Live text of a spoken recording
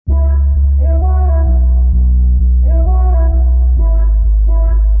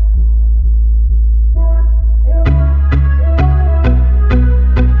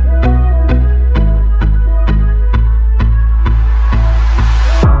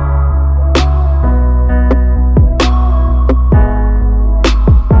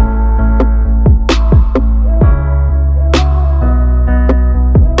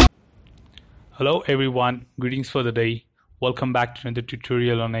Hello everyone, greetings for the day. Welcome back to another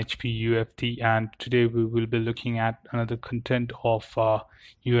tutorial on HP UFT, and today we will be looking at another content of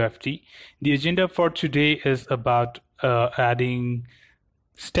UFT. The agenda for today is about adding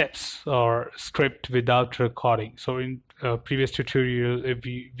steps or script without recording. So in previous tutorial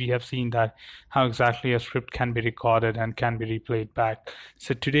we have seen that how exactly a script can be recorded and can be replayed back.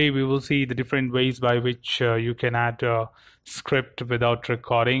 So today we will see the different ways by which you can add a script without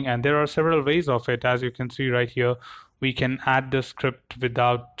recording, and there are several ways of it. As you can see right here, we can add the script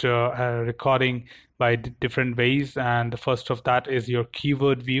without recording by different ways, and the first of that is your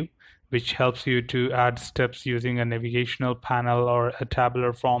keyword view, which helps you to add steps using a navigational panel or a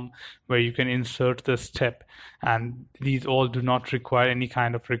tabular form where you can insert the step, and these all do not require any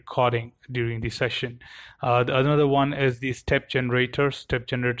kind of recording during the session. Another one is the step generator. Step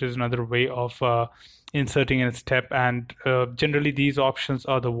generator is another way of inserting a step, and generally these options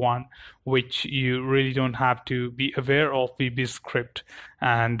are the one which you really don't have to be aware of VB script,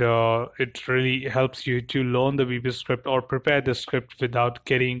 and it really helps you to learn the VB script or prepare the script without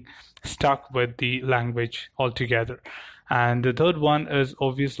getting stuck with the language altogether. And the third one is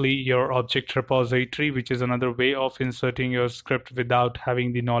obviously your object repository, which is another way of inserting your script without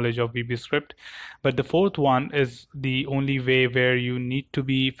having the knowledge of VB script. But the fourth one is the only way where you need to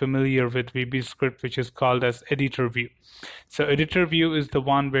be familiar with VB script, which is called as editor view. So editor view is the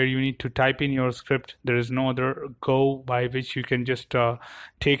one where you need to type in your script. There is no other go by which you can just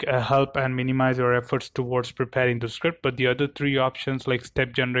take a help and minimize your efforts towards preparing the script. But the other three options like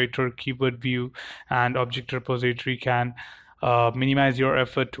step generator, keyword view, and object repository can minimize your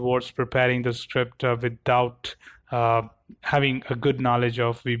effort towards preparing the script without having a good knowledge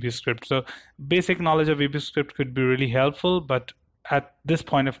of VB script. So basic knowledge of VB script could be really helpful, but at this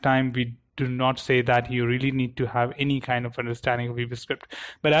point of time we do not say that you really need to have any kind of understanding of VB script.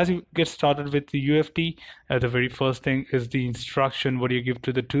 But as you get started with the UFT, the very first thing is the instruction what you give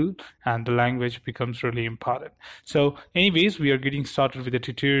to the tool, and the language becomes really important. So anyways, we are getting started with the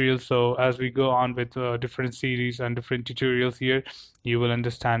tutorial. So as we go on with different series and different tutorials here, you will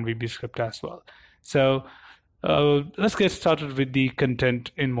understand VB script as well. So let's get started with the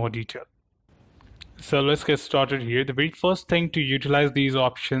content in more detail. So let's get started here. The very first thing to utilize these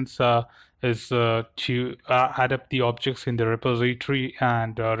options is to add up the objects in the repository,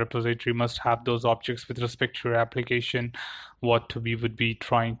 and repository must have those objects with respect to your application, what we would be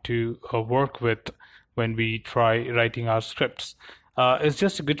trying to work with when we try writing our scripts. It's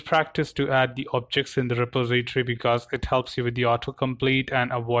just a good practice to add the objects in the repository because it helps you with the autocomplete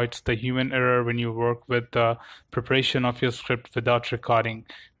and avoids the human error when you work with the preparation of your script without recording,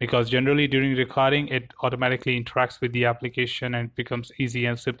 because generally during recording it automatically interacts with the application and it becomes easy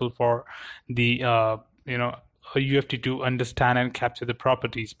and simple for the UFT to understand and capture the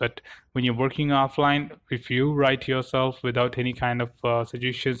properties. But when you're working offline, if you write yourself without any kind of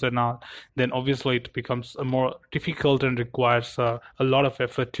suggestions and all, then obviously it becomes more difficult and requires a lot of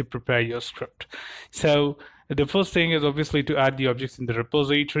effort to prepare your script. So the first thing is obviously to add the objects in the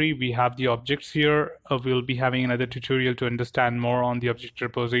repository. We have the objects here. We'll be having another tutorial to understand more on the object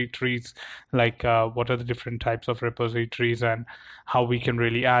repositories, like what are the different types of repositories and how we can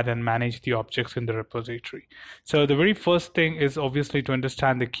really add and manage the objects in the repository. So the very first thing is obviously to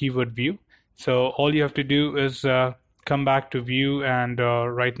understand the keyword view. So all you have to do is come back to view, and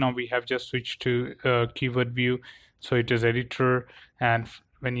right now we have just switched to keyword view. So it is editor, and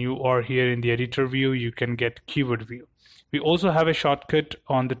when you are here in the editor view, you can get keyword view. We also have a shortcut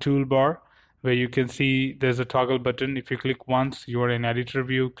on the toolbar where you can see there's a toggle button. If you click once, you are in editor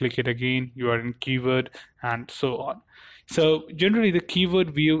view, click it again, you are in keyword, and so on. So generally the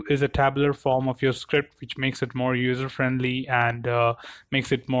keyword view is a tabular form of your script, which makes it more user-friendly and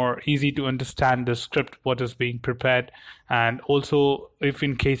makes it more easy to understand the script, what is being prepared. And also, if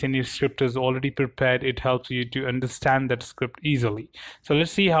in case any script is already prepared, it helps you to understand that script easily. So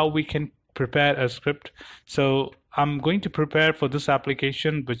let's see how we can prepare a script. So I'm going to prepare for this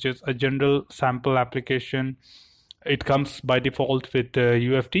application, which is a general sample application. It comes by default with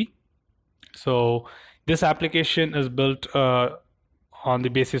UFT. So this application is built on the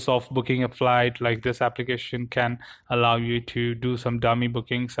basis of booking a flight. Like this application can allow you to do some dummy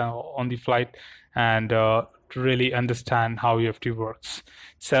bookings on the flight and to really understand how UFT works.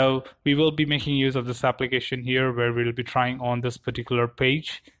 So we will be making use of this application here, where we'll be trying on this particular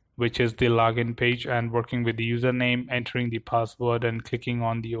page, which is the login page, and working with the username, entering the password, and clicking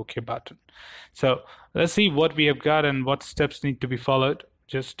on the OK button. So let's see what we have got and what steps need to be followed.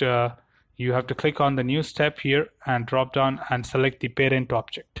 Just you have to click on the new step here and drop down and select the parent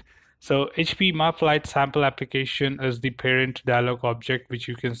object. So HP MyFlight sample application is the parent dialog object, which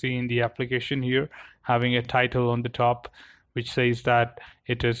you can see in the application here, having a title on the top, which says that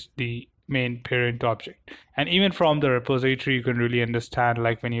it is the main parent object. And even from the repository, you can really understand,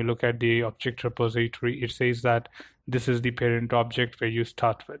 like when you look at the object repository, it says that this is the parent object where you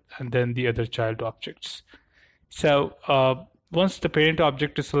start with, and then the other child objects. So once the parent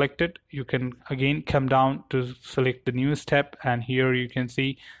object is selected, you can again come down to select the new step, and here you can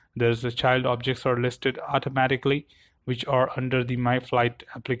see there's the child objects are listed automatically, which are under the MyFlight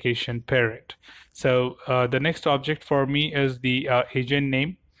application parent. So the next object for me is the agent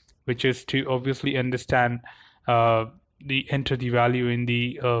name, which is to obviously understand enter the value in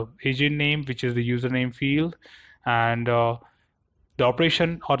the agent name, which is the username field, and the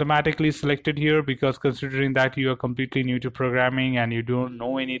operation automatically selected here, because considering that you are completely new to programming and you don't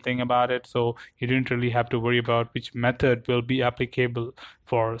know anything about it, so you didn't really have to worry about which method will be applicable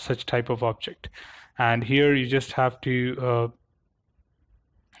for such type of object. And here you just have to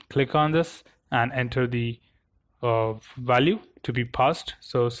click on this and enter the value to be passed.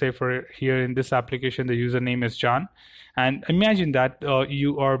 So say for here in this application, the username is John, and imagine that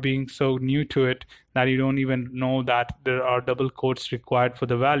you are being so new to it that you don't even know that there are double quotes required for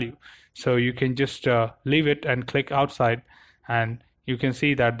the value. So you can just leave it and click outside, and you can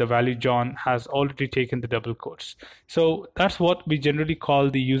see that the value John has already taken the double quotes. So that's what we generally call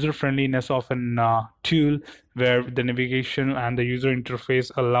the user friendliness of an tool, where the navigation and the user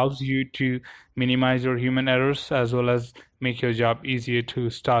interface allows you to minimize your human errors as well as make your job easier to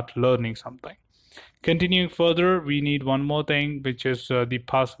start learning something. Continuing further, we need one more thing, which is the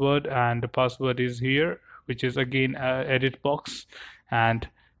password, and the password is here, which is again edit box, and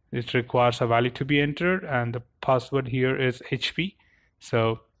it requires a value to be entered, and the password here is HP.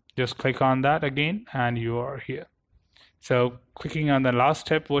 So just click on that again and you are here. So clicking on the last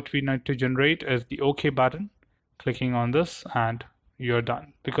step, what we need to generate is the OK button. Clicking on this and you're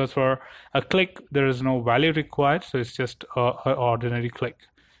done, because for a click there is no value required, so it's just an ordinary click.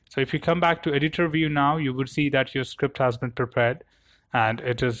 So if you come back to editor view now, you would see that your script has been prepared, and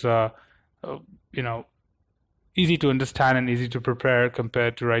it is easy to understand and easy to prepare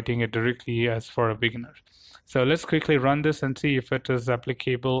compared to writing it directly as for a beginner. So let's quickly run this and see if it is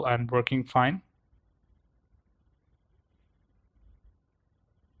applicable and working fine.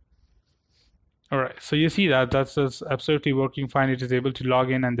 All right, so you see that that's absolutely working fine. It is able to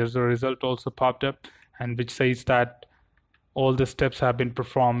log in, and there's a result also popped up, and which says that all the steps have been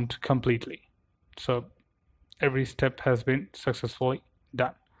performed completely. So every step has been successfully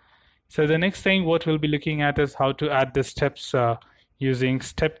done. So the next thing what we'll be looking at is how to add the steps using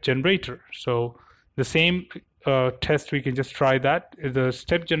step generator. So the same test, we can just try that. The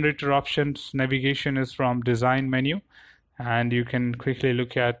step generator options navigation is from design menu, and you can quickly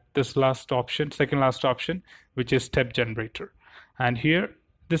look at this last option, second last option, which is step generator. And here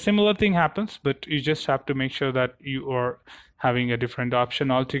the similar thing happens, but you just have to make sure that you are having a different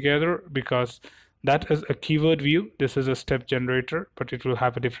option altogether, because that is a keyword view. This is a step generator, but it will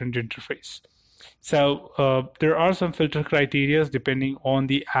have a different interface. So there are some filter criteria depending on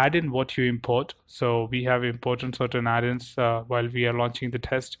the add-in what you import. So we have imported certain add-ins while we are launching the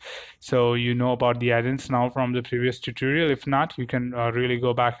test. So you know about the add-ins now from the previous tutorial. If not, you can really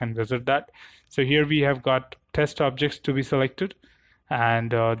go back and visit that. So here we have got test objects to be selected,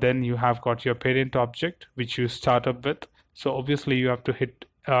 and then you have got your parent object which you start up with. So obviously you have to hit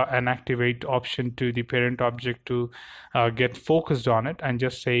an activate option to the parent object to get focused on it, and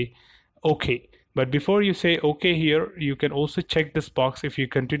just say OK. But before you say OK here, you can also check this box if you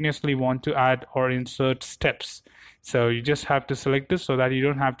continuously want to add or insert steps. So you just have to select this so that you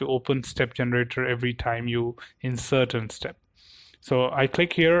don't have to open step generator every time you insert a step. So I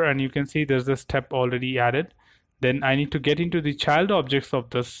click here and you can see there's a step already added. Then I need to get into the child objects of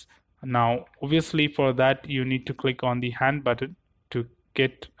this. Now obviously for that you need to click on the hand button to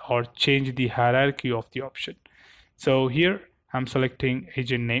get or change the hierarchy of the option. So here I'm selecting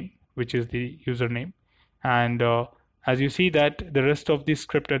agent name, which is the username, and as you see that the rest of the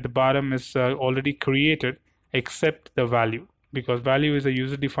script at the bottom is already created except the value, because value is a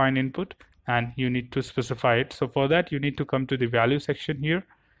user defined input and you need to specify it. So for that you need to come to the value section here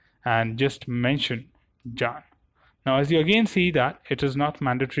and just mention John. Now as you again see that it is not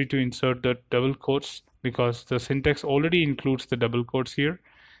mandatory to insert the double quotes, because the syntax already includes the double quotes here,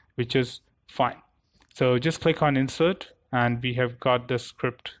 which is fine. So just click on insert and we have got the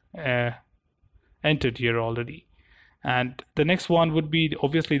script entered here already. And the next one would be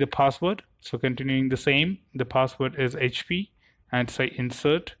obviously the password. So continuing the same, the password is HP, and say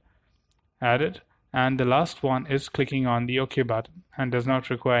insert, added, And the last one is clicking on the OK button and does not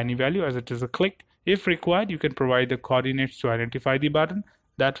require any value as it is a click. If required, you can provide the coordinates to identify the button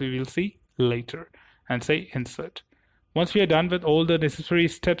that we will see later and say insert. Once we are done with all the necessary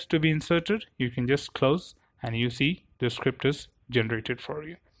steps to be inserted, you can just close and you see the script is generated for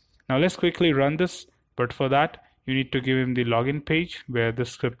you. Now let's quickly run this, but for that you need to give him the login page where the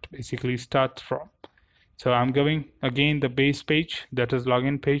script basically starts from. So I'm giving again the base page, that is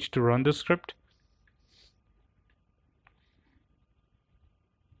login page, to run the script.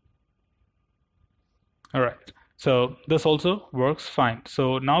 All right, so this also works fine.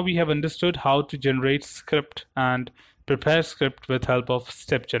 So now we have understood how to generate script and prepare script with help of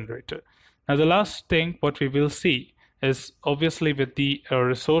step generator. Now the last thing what we will see is obviously with the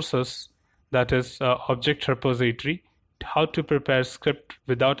resources, that is object repository, how to prepare script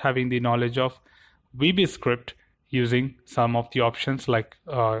without having the knowledge of VB script using some of the options like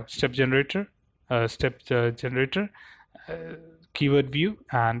step generator, keyword view,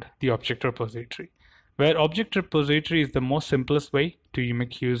 and the object repository. Where object repository is the most simplest way to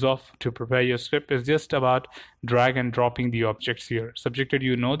make use of to prepare your script is just about drag and dropping the objects here. Subjected,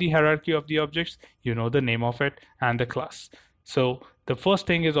 you know the hierarchy of the objects, you know the name of it and the class. So the first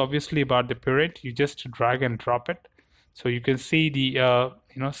thing is obviously about the parent. You just drag and drop it. So you can see the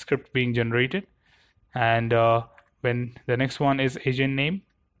script being generated. And when the next one is agent name,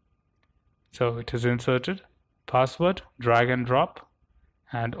 so it is inserted. Password, drag and drop,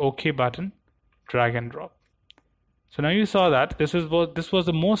 and OK button, drag and drop. So now you saw that this was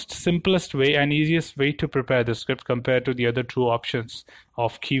the most simplest way and easiest way to prepare the script compared to the other two options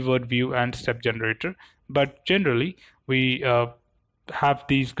of keyword view and step generator. But generally we have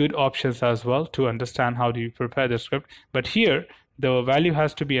these good options as well to understand how do you prepare the script. But here the value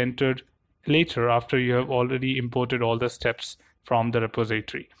has to be entered later after you have already imported all the steps from the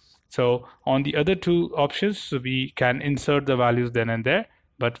repository. So on the other two options, we can insert the values then and there.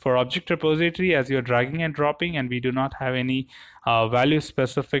 But for object repository, as you're dragging and dropping and we do not have any value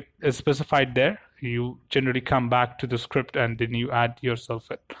specified there, you generally come back to the script and then you add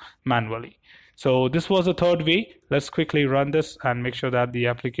yourself it manually. So this was the third way. Let's quickly run this and make sure that the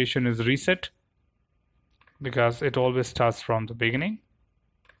application is reset, because it always starts from the beginning.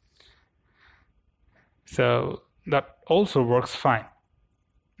 So that also works fine.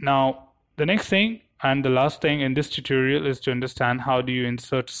 Now the next thing and the last thing in this tutorial is to understand how do you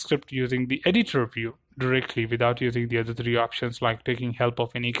insert script using the editor view directly without using the other three options like taking help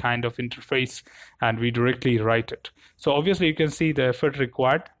of any kind of interface, and we directly write it. So obviously you can see the effort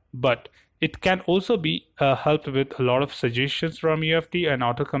required, but it can also be helped with a lot of suggestions from UFT and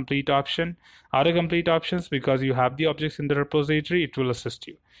autocomplete option. Autocomplete options, because you have the objects in the repository, it will assist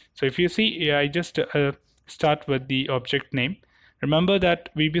you. So if you see, I just start with the object name. Remember that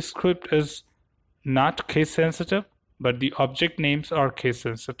VB script is not case sensitive, but the object names are case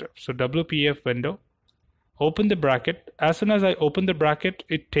sensitive. So WPF window, open the bracket. As soon as I open the bracket,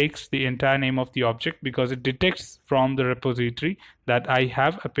 it takes the entire name of the object because it detects from the repository that I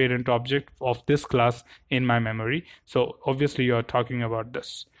have a parent object of this class in my memory. So obviously you are talking about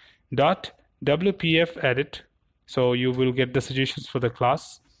this. Dot WPF edit. So you will get the suggestions for the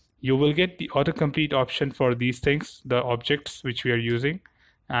class. You will get the autocomplete option for these things, the objects which we are using,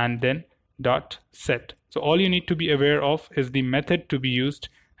 and then dot set. So all you need to be aware of is the method to be used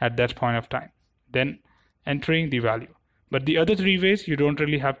at that point of time, then entering the value. But the other three ways you don't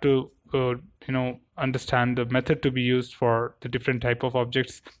really have to understand the method to be used for the different type of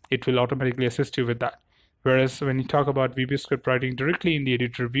objects. It will automatically assist you with that. Whereas when you talk about VB script writing directly in the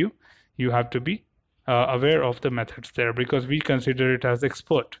editor view, you have to be aware of the methods there, because we consider it as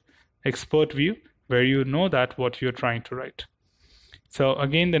export view, where you know that what you're trying to write. So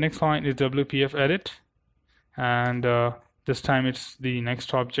again, the next line is WPF edit, and this time it's the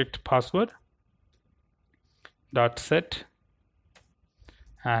next object password dot set,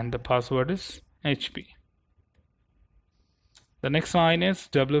 and the password is HP. The next line is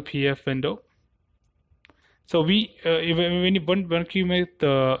WPF window. So we when you working with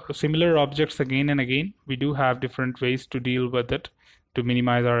similar objects again and again, we do have different ways to deal with it to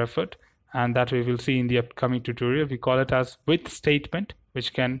minimize our effort, and that we will see in the upcoming tutorial. We call it as with statement,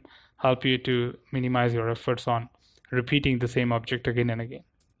 which can help you to minimize your efforts on repeating the same object again and again.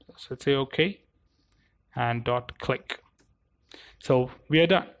 So let's say OK and dot click. So we are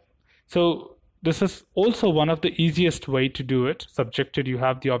done. So this is also one of the easiest way to do it, subjected you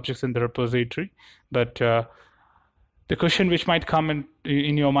have the objects in the repository. But the question which might come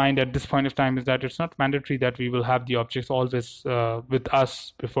in your mind at this point of time is that it's not mandatory that we will have the objects always with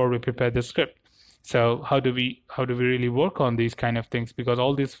us before we prepare the script. So how do we really work on these kind of things? Because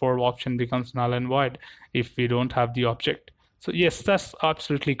all these four option becomes null and void if we don't have the object. So yes, that's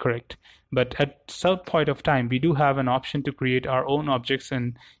absolutely correct. But at some point of time, we do have an option to create our own objects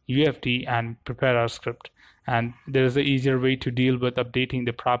in UFT and prepare our script. And there is an easier way to deal with updating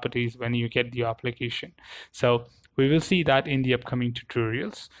the properties when you get the application. So we will see that in the upcoming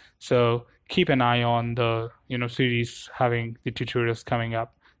tutorials. So keep an eye on the series having the tutorials coming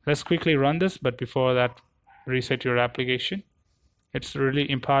up. Let's quickly run this, but before that, reset your application. It's really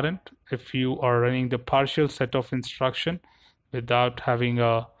important if you are running the partial set of instruction without having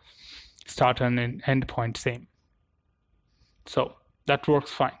a start and an end point same. So that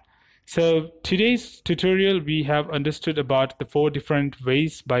works fine. So today's tutorial, we have understood about the 4 different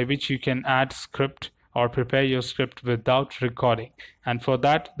ways by which you can add script or prepare your script without recording. And for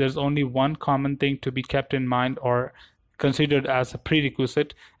that, there's only one common thing to be kept in mind or considered as a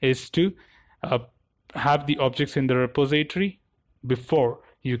prerequisite, is to have the objects in the repository before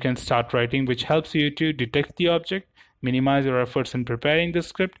you can start writing, which helps you to detect the object, minimize your efforts in preparing the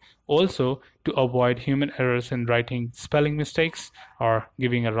script, also to avoid human errors in writing spelling mistakes or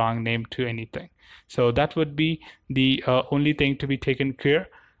giving a wrong name to anything. So that would be the only thing to be taken care.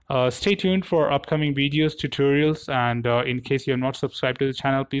 Stay tuned for upcoming videos, tutorials, and in case you're not subscribed to the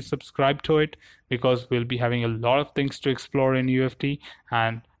channel, please subscribe to it, because we'll be having a lot of things to explore in UFT,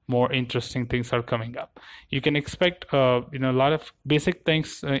 and more interesting things are coming up. You can expect a lot of basic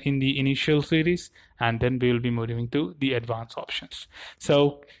things in the initial series, and then we will be moving to the advanced options.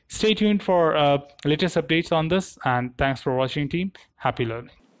 So stay tuned for latest updates on this, and thanks for watching, team. Happy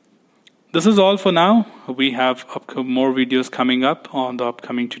learning. This is all for now. We have more videos coming up on the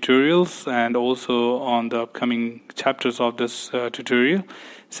upcoming tutorials and also on the upcoming chapters of this tutorial.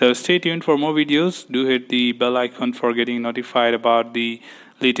 So stay tuned for more videos. Do hit the bell icon for getting notified about the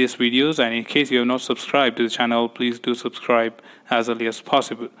latest videos, and in case you have not subscribed to the channel, please do subscribe as early as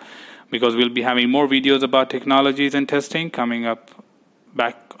possible, because we'll be having more videos about technologies and testing coming up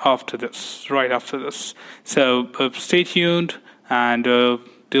right after this. So stay tuned, and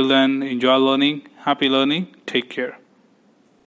till then, enjoy learning. Happy learning. Take care.